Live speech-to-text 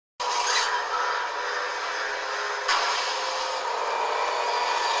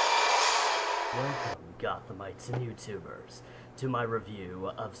Welcome, Gothamites and YouTubers, to my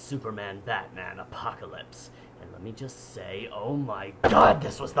review of Superman Batman Apocalypse. And let me just say, oh my god,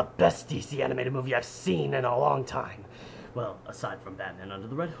 this was the best DC animated movie I've seen in a long time. Well, aside from Batman Under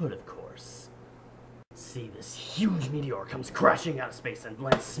the Red Hood, of course. See, this huge meteor comes crashing out of space and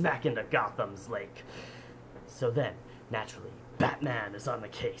lands smack into Gotham's lake. So then, naturally, Batman is on the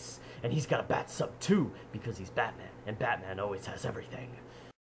case, and he's got a bat sub too, because he's Batman, and Batman always has everything.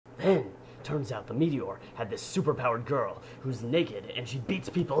 Then, turns out the meteor had this superpowered girl who's naked and she beats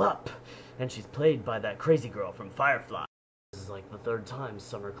people up. And she's played by that crazy girl from Firefly. This is like the third time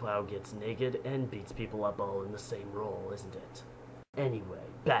Summer Cloud gets naked and beats people up all in the same role, isn't it? Anyway,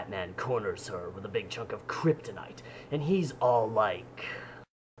 Batman corners her with a big chunk of kryptonite, and he's all like,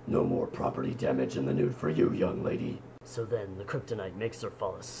 "No more property damage in the nude for you, young lady." So then the kryptonite makes her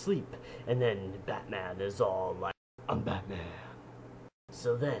fall asleep, and then Batman is all like, "I'm Batman."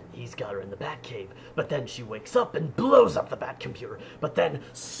 So then, he's got her in the Batcave, but then she wakes up and blows up the Batcomputer, but then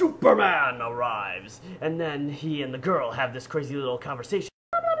Superman arrives, and then he and the girl have this crazy little conversation.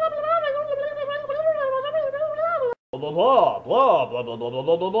 Blah, blah, blah, blah, blah, blah, blah,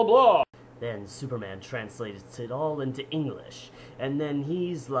 blah, blah, blah, blah. Then Superman translates it all into English, and then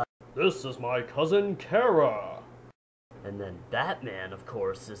he's like, "This is my cousin Kara." And then Batman, of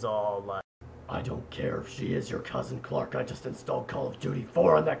course, is all like, "I don't care if she is your cousin, Clark. I just installed Call of Duty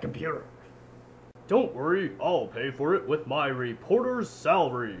 4 on that computer." "Don't worry, I'll pay for it with my reporter's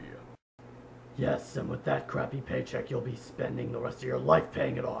salary." "Yes, and with that crappy paycheck, you'll be spending the rest of your life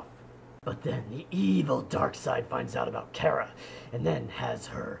paying it off." But then the evil Darkseid finds out about Kara, and then has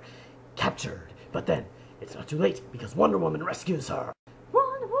her captured. But then, it's not too late, because Wonder Woman rescues her.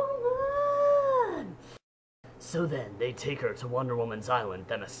 Wonder Woman! So then, they take her to Wonder Woman's island,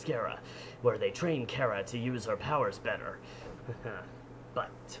 Themyscira, where they train Kara to use her powers better.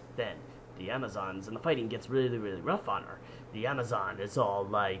 But then, the Amazons and the fighting gets really, really rough on her. The Amazon is all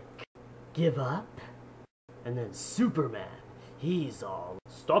like, "Give up?" And then Superman, he's all,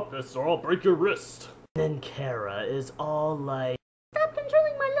 "Stop this or I'll break your wrist." Then Kara is all like, "Stop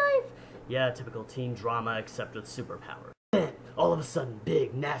controlling my life." Yeah, typical teen drama except with superpowers. Then, all of a sudden,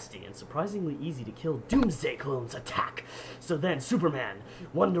 big, nasty, and surprisingly easy to kill Doomsday clones attack. So then Superman,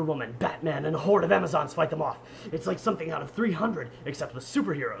 Wonder Woman, Batman, and a horde of Amazons fight them off. It's like something out of 300, except with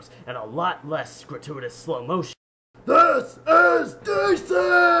superheroes, and a lot less gratuitous slow motion. This is DC!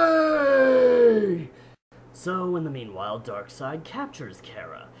 So, in the meanwhile, Darkseid captures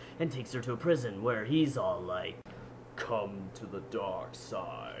Kara, and takes her to a prison where he's all like, "Come to the dark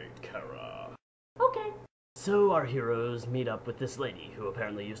side, Kara." Okay. So our heroes meet up with this lady who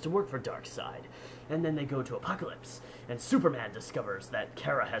apparently used to work for Darkseid, and then they go to Apocalypse, and Superman discovers that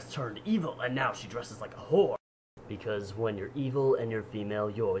Kara has turned evil and now she dresses like a whore. Because when you're evil and you're female,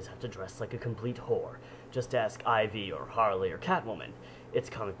 you always have to dress like a complete whore. Just ask Ivy or Harley or Catwoman. It's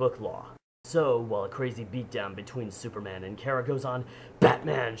comic book law. So, while a crazy beatdown between Superman and Kara goes on,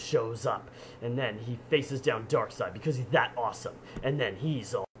 Batman shows up, and then he faces down Darkseid because he's that awesome, and then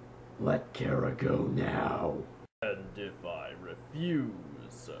he's all, "Let Kara go now. And if I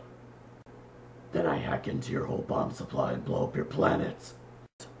refuse, then I hack into your whole bomb supply and blow up your planet."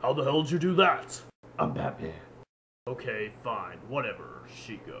 "How the hell did you do that?" "I'm Batman." "Okay, fine, whatever,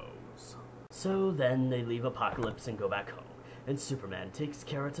 she goes." So then they leave Apocalypse and go back home, and Superman takes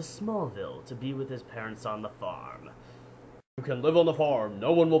Kara to Smallville to be with his parents on the farm. "You can live on the farm,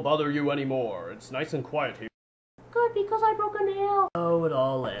 no one will bother you anymore, it's nice and quiet here." "Good, because I broke a nail." Oh, it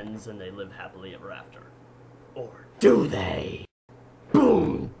all ends and they live happily ever after. Or do they?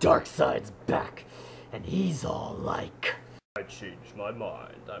 Boom! Darkseid's back, and he's all like, "I changed my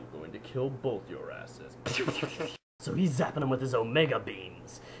mind, I'm going to kill both your asses." So he's zapping them with his Omega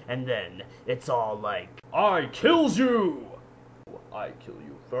beams, and then it's all like, "I kills you! I kill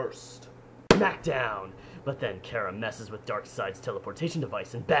you first." Smackdown! But then Kara messes with Darkseid's teleportation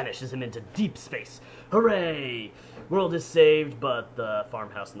device and banishes him into deep space. Hooray! World is saved, but the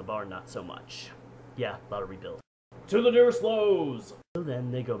farmhouse and the barn not so much. Yeah, a lot of rebuild. To the nearest Lowe's! So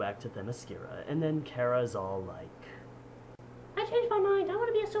then they go back to Themyscira, and then Kara's all like, "I changed my mind, I want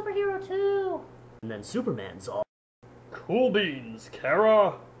to be a superhero too." And then Superman's all, "Cool beans,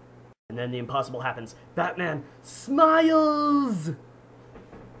 Kara!" And then the impossible happens. Batman smiles!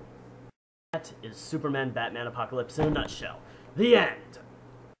 That is Superman Batman Apocalypse in a nutshell. The end!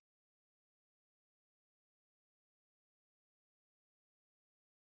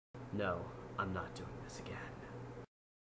 No, I'm not doing